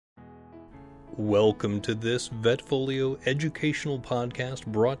Welcome to this Vetfolio educational podcast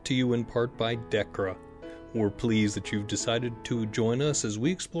brought to you in part by Dechra. We're pleased that you've decided to join us as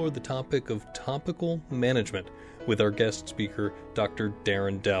we explore the topic of topical management with our guest speaker, Dr.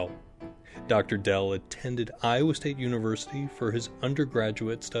 Darren Dell. Dr. Dell attended Iowa State University for his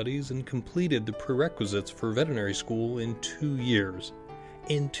undergraduate studies and completed the prerequisites for veterinary school in 2 years.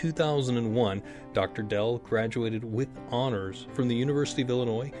 In 2001, Dr. Dell graduated with honors from the University of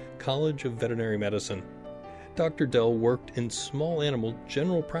Illinois College of Veterinary Medicine. Dr. Dell worked in small animal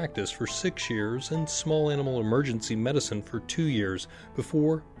general practice for 6 years and small animal emergency medicine for 2 years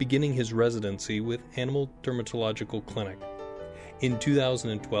before beginning his residency with Animal Dermatological Clinic. In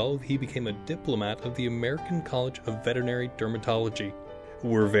 2012, he became a diplomat of the American College of Veterinary Dermatology.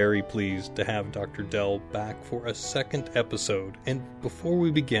 We're very pleased to have Dr. Dell back for a second episode, and before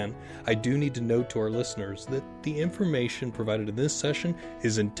we begin, I do need to note to our listeners that the information provided in this session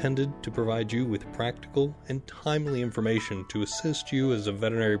is intended to provide you with practical and timely information to assist you as a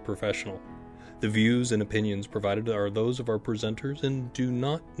veterinary professional. The views and opinions provided are those of our presenters and do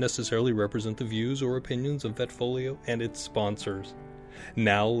not necessarily represent the views or opinions of Vetfolio and its sponsors.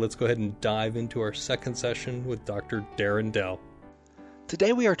 Now, let's go ahead and dive into our second session with Dr. Darren Dell.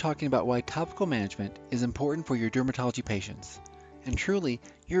 Today we are talking about why topical management is important for your dermatology patients, and truly,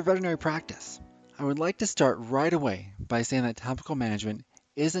 your veterinary practice. I would like to start right away by saying that topical management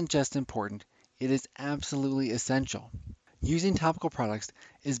isn't just important, it is absolutely essential. Using topical products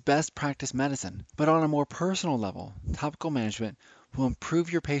is best practice medicine, but on a more personal level, topical management will improve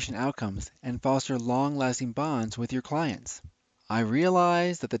your patient outcomes and foster long-lasting bonds with your clients. I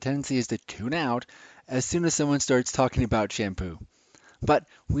realize that the tendency is to tune out as soon as someone starts talking about shampoo. But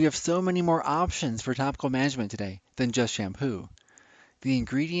we have so many more options for topical management today than just shampoo. The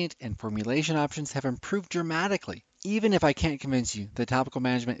ingredient and formulation options have improved dramatically. Even if I can't convince you that topical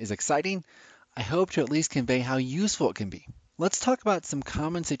management is exciting, I hope to at least convey how useful it can be. Let's talk about some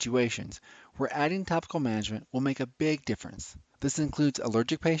common situations where adding topical management will make a big difference. This includes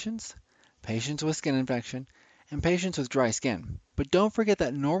allergic patients, patients with skin infection, and patients with dry skin. But don't forget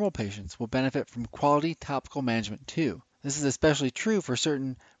that normal patients will benefit from quality topical management too. This is especially true for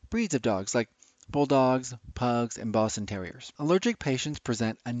certain breeds of dogs like bulldogs, pugs, and Boston Terriers. Allergic patients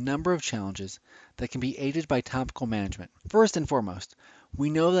present a number of challenges that can be aided by topical management. First and foremost,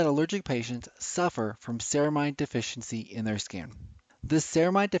 we know that allergic patients suffer from ceramide deficiency in their skin. This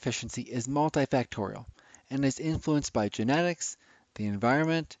ceramide deficiency is multifactorial and is influenced by genetics, the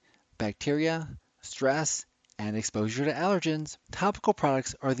environment, bacteria, stress, and exposure to allergens. Topical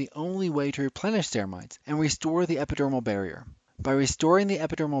products are the only way to replenish ceramides and restore the epidermal barrier. By restoring the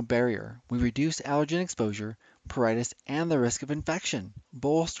epidermal barrier, we reduce allergen exposure, pruritus, and the risk of infection.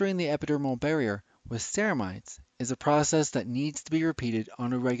 Bolstering the epidermal barrier with ceramides is a process that needs to be repeated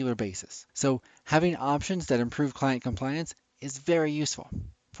on a regular basis. So having options that improve client compliance is very useful.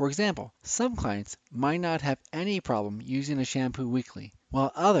 For example, some clients might not have any problem using a shampoo weekly,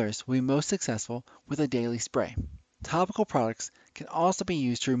 while others will be most successful with a daily spray. Topical products can also be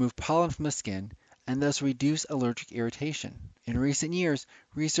used to remove pollen from the skin and thus reduce allergic irritation. In recent years,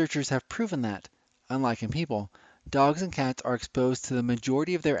 researchers have proven that, unlike in people, dogs and cats are exposed to the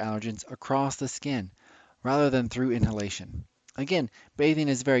majority of their allergens across the skin, rather than through inhalation. Again, bathing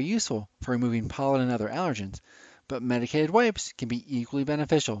is very useful for removing pollen and other allergens, but medicated wipes can be equally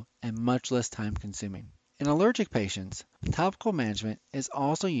beneficial and much less time-consuming. In allergic patients, topical management is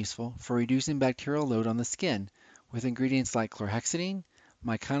also useful for reducing bacterial load on the skin with ingredients like chlorhexidine,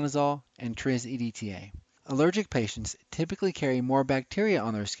 miconazole, and tris-EDTA. Allergic patients typically carry more bacteria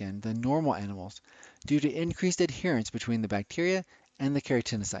on their skin than normal animals due to increased adherence between the bacteria and the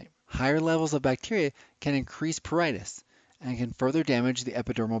keratinocyte. Higher levels of bacteria can increase pruritus and can further damage the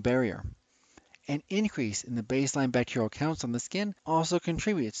epidermal barrier. An increase in the baseline bacterial counts on the skin also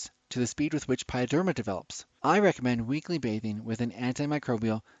contributes to the speed with which pyoderma develops. I recommend weekly bathing with an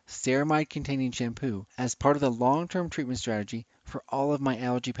antimicrobial ceramide-containing shampoo as part of the long-term treatment strategy for all of my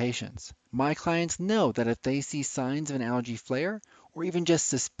allergy patients. My clients know that if they see signs of an allergy flare, or even just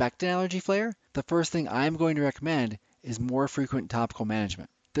suspect an allergy flare, the first thing I'm going to recommend is more frequent topical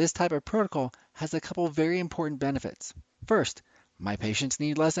management. This type of protocol has a couple very important benefits. First, my patients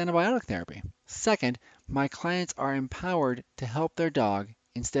need less antibiotic therapy. Second, my clients are empowered to help their dog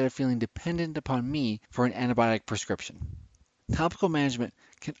instead of feeling dependent upon me for an antibiotic prescription. Topical management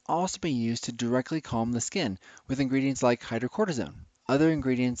can also be used to directly calm the skin with ingredients like hydrocortisone. Other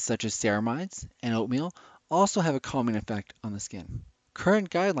ingredients such as ceramides and oatmeal also have a calming effect on the skin.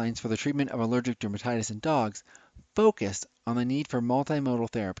 Current guidelines for the treatment of allergic dermatitis in dogs focus on the need for multimodal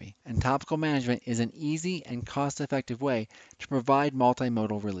therapy, and topical management is an easy and cost-effective way to provide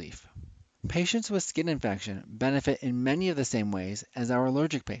multimodal relief. Patients with skin infection benefit in many of the same ways as our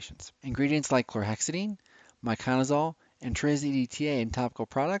allergic patients. Ingredients like chlorhexidine, miconazole, and tris-EDTA in topical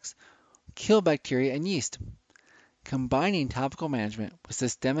products kill bacteria and yeast. Combining topical management with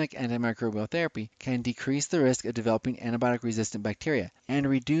systemic antimicrobial therapy can decrease the risk of developing antibiotic-resistant bacteria and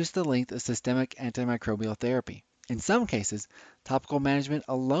reduce the length of systemic antimicrobial therapy. In some cases, topical management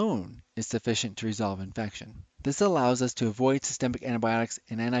alone is sufficient to resolve infection. This allows us to avoid systemic antibiotics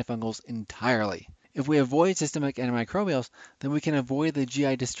and antifungals entirely. If we avoid systemic antimicrobials, then we can avoid the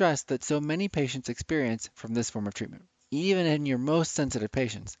GI distress that so many patients experience from this form of treatment. Even in your most sensitive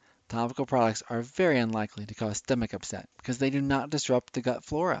patients, topical products are very unlikely to cause stomach upset because they do not disrupt the gut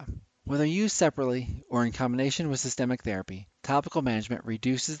flora. Whether used separately or in combination with systemic therapy, topical management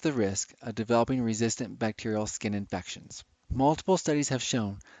reduces the risk of developing resistant bacterial skin infections. Multiple studies have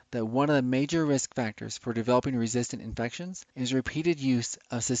shown that one of the major risk factors for developing resistant infections is repeated use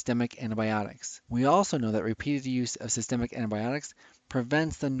of systemic antibiotics. We also know that repeated use of systemic antibiotics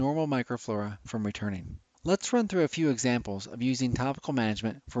prevents the normal microflora from returning. Let's run through a few examples of using topical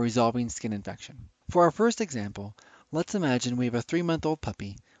management for resolving skin infection. For our first example, let's imagine we have a 3-month-old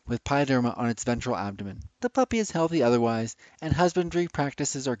puppy with pyoderma on its ventral abdomen. The puppy is healthy otherwise, and husbandry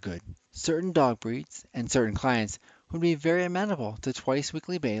practices are good. Certain dog breeds and certain clients would be very amenable to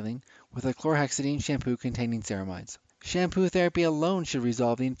twice-weekly bathing with a chlorhexidine shampoo containing ceramides. Shampoo therapy alone should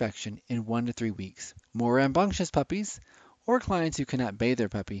resolve the infection in 1 to 3 weeks. More rambunctious puppies or clients who cannot bathe their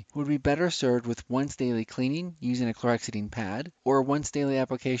puppy would be better served with once-daily cleaning using a chlorhexidine pad or once-daily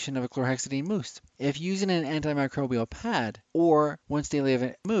application of a chlorhexidine mousse. If using an antimicrobial pad or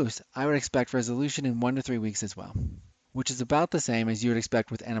once-daily mousse, I would expect resolution in 1 to 3 weeks as well, which is about the same as you would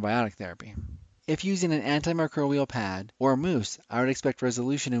expect with antibiotic therapy. If using an antimicrobial pad or mousse, I would expect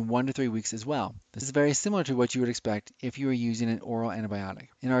resolution in 1 to 3 weeks as well. This is very similar to what you would expect if you were using an oral antibiotic.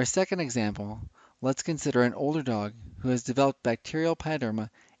 In our second example, let's consider an older dog who has developed bacterial pyoderma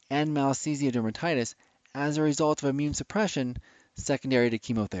and Malassezia dermatitis as a result of immune suppression secondary to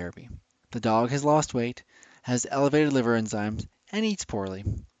chemotherapy. The dog has lost weight, has elevated liver enzymes, and eats poorly.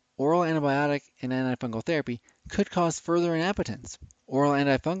 Oral antibiotic and antifungal therapy could cause further inappetence. Oral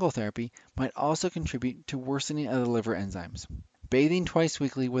antifungal therapy might also contribute to worsening of the liver enzymes. Bathing twice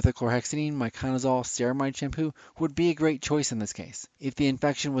weekly with a chlorhexidine miconazole ceramide shampoo would be a great choice in this case. If the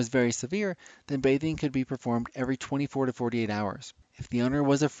infection was very severe, then bathing could be performed every 24 to 48 hours. If the owner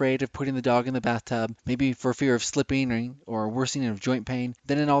was afraid of putting the dog in the bathtub, maybe for fear of slipping or worsening of joint pain,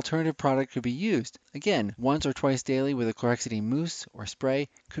 then an alternative product could be used. Again, once or twice daily with a chlorhexidine mousse or spray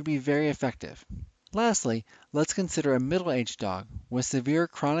could be very effective. Lastly, let's consider a middle-aged dog with severe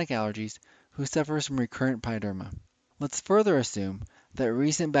chronic allergies who suffers from recurrent pyoderma. Let's further assume that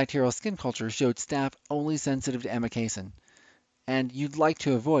recent bacterial skin culture showed staph only sensitive to amikacin, and you'd like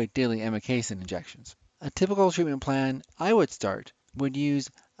to avoid daily amikacin injections. A typical treatment plan I would start would use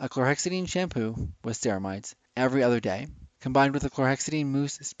a chlorhexidine shampoo with ceramides every other day, combined with a chlorhexidine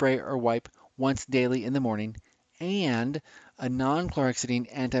mousse, spray, or wipe once daily in the morning, and a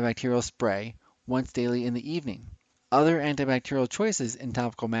non-chlorhexidine antibacterial spray once daily in the evening. Other antibacterial choices in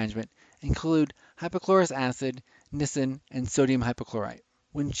topical management include hypochlorous acid, niacin, and sodium hypochlorite.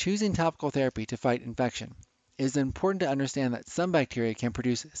 When choosing topical therapy to fight infection, it is important to understand that some bacteria can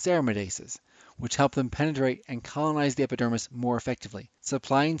produce ceramidases, which help them penetrate and colonize the epidermis more effectively.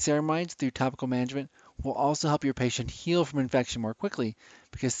 Supplying ceramides through topical management will also help your patient heal from infection more quickly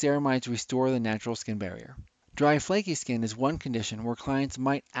because ceramides restore the natural skin barrier. Dry, flaky skin is one condition where clients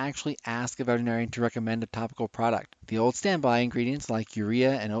might actually ask a veterinarian to recommend a topical product. The old standby ingredients like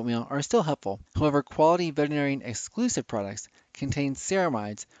urea and oatmeal are still helpful. However, quality veterinarian exclusive products contain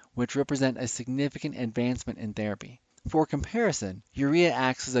ceramides, which represent a significant advancement in therapy. For comparison, urea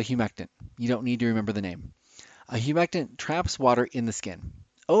acts as a humectant. You don't need to remember the name. A humectant traps water in the skin.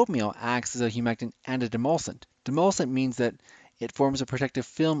 Oatmeal acts as a humectant and a demulcent. Demulcent means that it forms a protective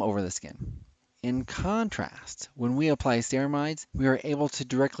film over the skin. In contrast, when we apply ceramides, we are able to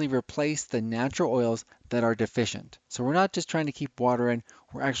directly replace the natural oils that are deficient. So we're not just trying to keep water in,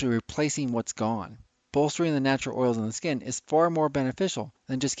 we're actually replacing what's gone. Bolstering the natural oils in the skin is far more beneficial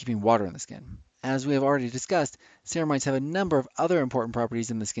than just keeping water in the skin. As we have already discussed, ceramides have a number of other important properties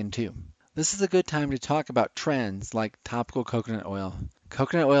in the skin too. This is a good time to talk about trends like topical coconut oil.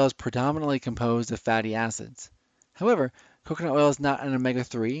 Coconut oil is predominantly composed of fatty acids. However, coconut oil is not an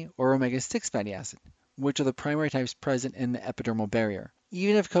omega-3 or omega-6 fatty acid, which are the primary types present in the epidermal barrier.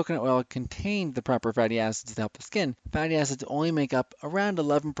 Even if coconut oil contained the proper fatty acids to help the skin, fatty acids only make up around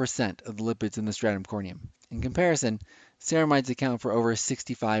 11% of the lipids in the stratum corneum. In comparison, ceramides account for over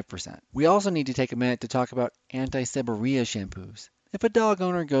 65%. We also need to take a minute to talk about anti-seborrhea shampoos. If a dog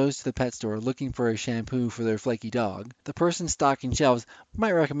owner goes to the pet store looking for a shampoo for their flaky dog, the person stocking shelves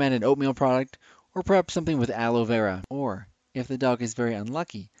might recommend an oatmeal product or perhaps something with aloe vera. Or, if the dog is very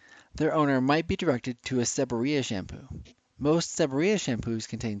unlucky, their owner might be directed to a Seborrhea shampoo. Most Seborrhea shampoos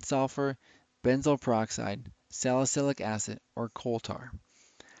contain sulfur, benzoyl peroxide, salicylic acid, or coal tar.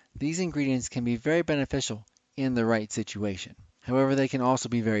 These ingredients can be very beneficial in the right situation. However, they can also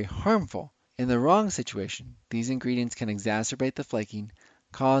be very harmful. In the wrong situation, these ingredients can exacerbate the flaking,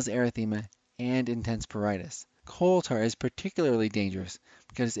 cause erythema, and intense pruritus. Coal tar is particularly dangerous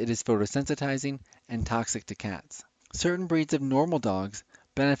because it is photosensitizing and toxic to cats. Certain breeds of normal dogs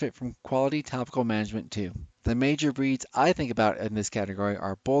benefit from quality topical management too. The major breeds I think about in this category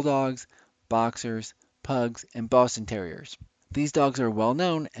are bulldogs, boxers, pugs, and Boston Terriers. These dogs are well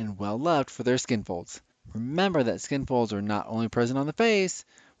known and well loved for their skin folds. Remember that skin folds are not only present on the face,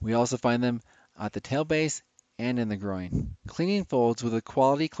 we also find them at the tail base and in the groin. Cleaning folds with a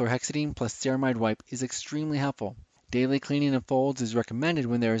quality chlorhexidine plus ceramide wipe is extremely helpful. Daily cleaning of folds is recommended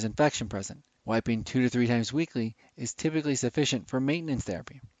when there is infection present. Wiping 2 to 3 times weekly is typically sufficient for maintenance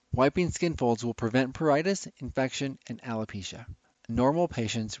therapy. Wiping skin folds will prevent pruritus, infection, and alopecia. Normal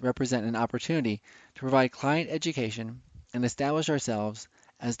patients represent an opportunity to provide client education and establish ourselves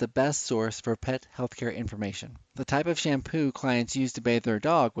as the best source for pet healthcare information. The type of shampoo clients use to bathe their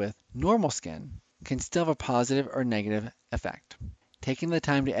dog with normal skin can still have a positive or negative effect. Taking the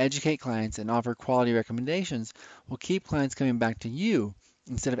time to educate clients and offer quality recommendations will keep clients coming back to you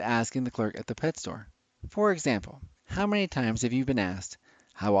instead of asking the clerk at the pet store. For example, how many times have you been asked,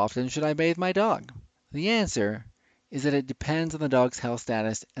 "How often should I bathe my dog?" The answer is that it depends on the dog's health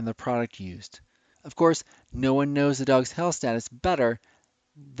status and the product used. Of course, no one knows the dog's health status better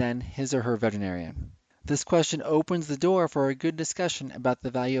than his or her veterinarian. This question opens the door for a good discussion about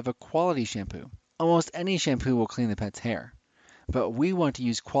the value of a quality shampoo. Almost any shampoo will clean the pet's hair, but we want to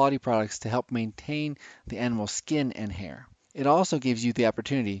use quality products to help maintain the animal's skin and hair. It also gives you the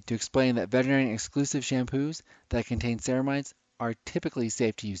opportunity to explain that veterinarian exclusive shampoos that contain ceramides are typically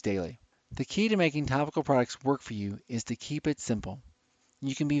safe to use daily. The key to making topical products work for you is to keep it simple.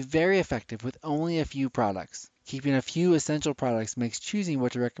 You can be very effective with only a few products. Keeping a few essential products makes choosing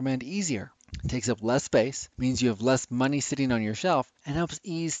what to recommend easier. It takes up less space, means you have less money sitting on your shelf, and helps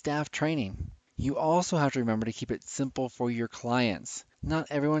ease staff training. You also have to remember to keep it simple for your clients. Not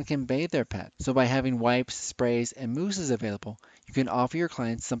everyone can bathe their pet, so by having wipes, sprays, and mousses available, you can offer your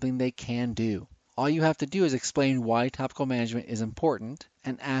clients something they can do. All you have to do is explain why topical management is important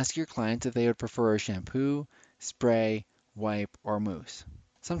and ask your clients if they would prefer a shampoo, spray, wipe, or mousse.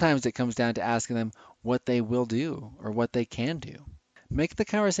 Sometimes it comes down to asking them what they will do or what they can do. Make the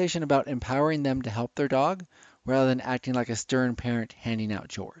conversation about empowering them to help their dog rather than acting like a stern parent handing out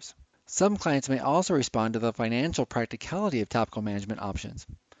chores. Some clients may also respond to the financial practicality of topical management options.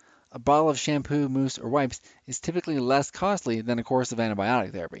 A bottle of shampoo, mousse, or wipes is typically less costly than a course of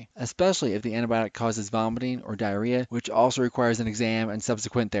antibiotic therapy, especially if the antibiotic causes vomiting or diarrhea, which also requires an exam and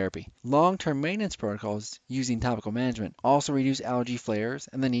subsequent therapy. Long-term maintenance protocols using topical management also reduce allergy flares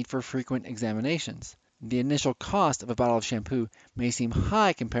and the need for frequent examinations. The initial cost of a bottle of shampoo may seem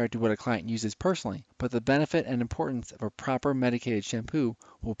high compared to what a client uses personally, but the benefit and importance of a proper medicated shampoo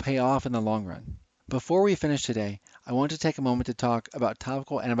will pay off in the long run. Before we finish today, I want to take a moment to talk about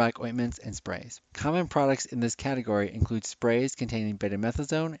topical antibiotic ointments and sprays. Common products in this category include sprays containing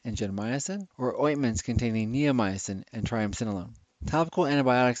betamethasone and gentamicin, or ointments containing neomycin and triamcinolone. Topical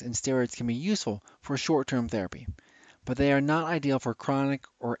antibiotics and steroids can be useful for short-term therapy, but they are not ideal for chronic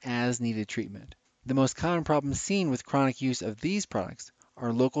or as-needed treatment. The most common problems seen with chronic use of these products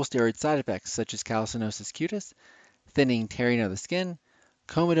are local steroid side effects such as calcinosis cutis, thinning tearing of the skin,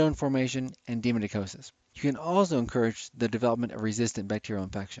 comedone formation, and demodicosis. You can also encourage the development of resistant bacterial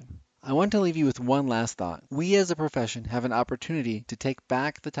infection. I want to leave you with one last thought. We as a profession have an opportunity to take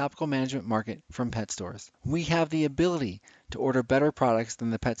back the topical management market from pet stores. We have the ability to order better products than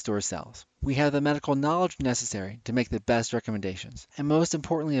the pet store sells. We have the medical knowledge necessary to make the best recommendations. And most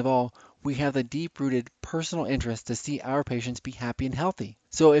importantly of all, we have the deep-rooted personal interest to see our patients be happy and healthy.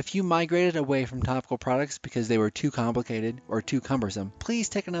 So if you migrated away from topical products because they were too complicated or too cumbersome, please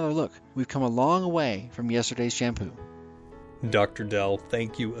take another look. We've come a long way from yesterday's shampoo. Dr. Dell,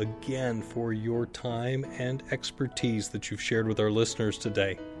 thank you again for your time and expertise that you've shared with our listeners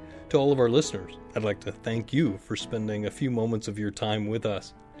today. To all of our listeners, I'd like to thank you for spending a few moments of your time with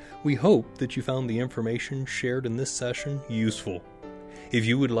us. We hope that you found the information shared in this session useful. If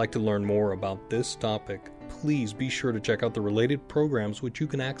you would like to learn more about this topic, please be sure to check out the related programs which you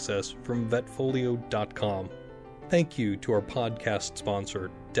can access from vetfolio.com. Thank you to our podcast sponsor,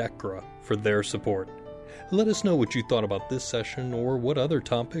 Dechra, for their support. Let us know what you thought about this session or what other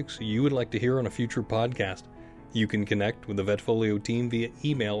topics you would like to hear on a future podcast. You can connect with the Vetfolio team via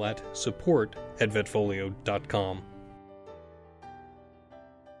email at support@vetfolio.com.